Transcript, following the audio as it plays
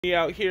He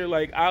out here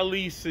like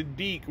Ali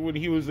Sadiq when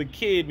he was a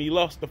kid and he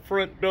lost the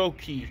front door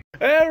key.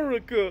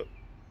 Erica,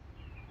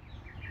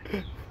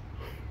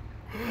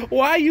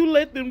 why you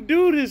let them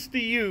do this to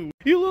you?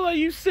 You look like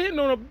you sitting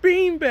on a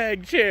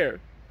beanbag chair.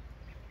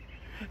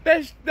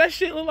 That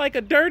shit look like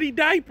a dirty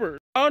diaper.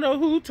 I don't know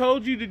who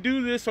told you to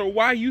do this or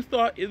why you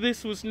thought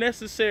this was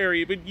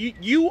necessary, but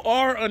you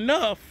are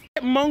enough.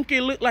 That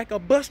monkey looked like a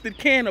busted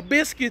can of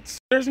biscuits.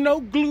 There's no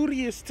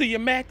gluteus to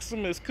your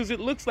maximus because it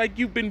looks like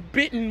you've been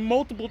bitten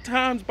multiple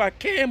times by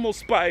camel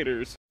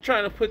spiders.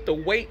 Trying to put the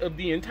weight of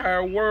the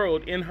entire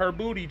world in her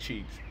booty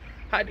cheeks.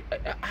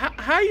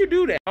 How you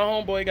do that? My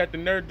homeboy got the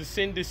nerve to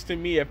send this to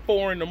me at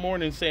 4 in the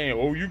morning saying,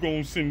 oh, you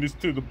gonna send this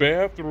to the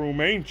bathroom,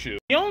 ain't you?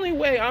 The only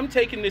way I'm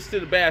taking this to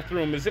the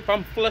bathroom is if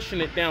I'm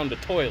flushing it down the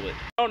toilet.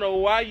 I don't know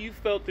why you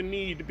felt the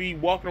need to be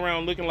walking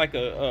around looking like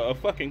a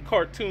fucking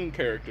cartoon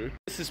character.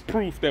 This is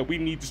proof that we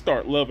need to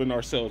start loving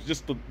ourselves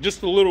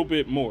just a little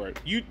bit more.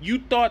 You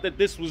thought that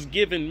this was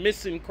given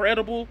Miss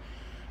Incredible?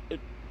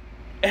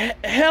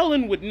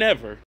 Helen would never.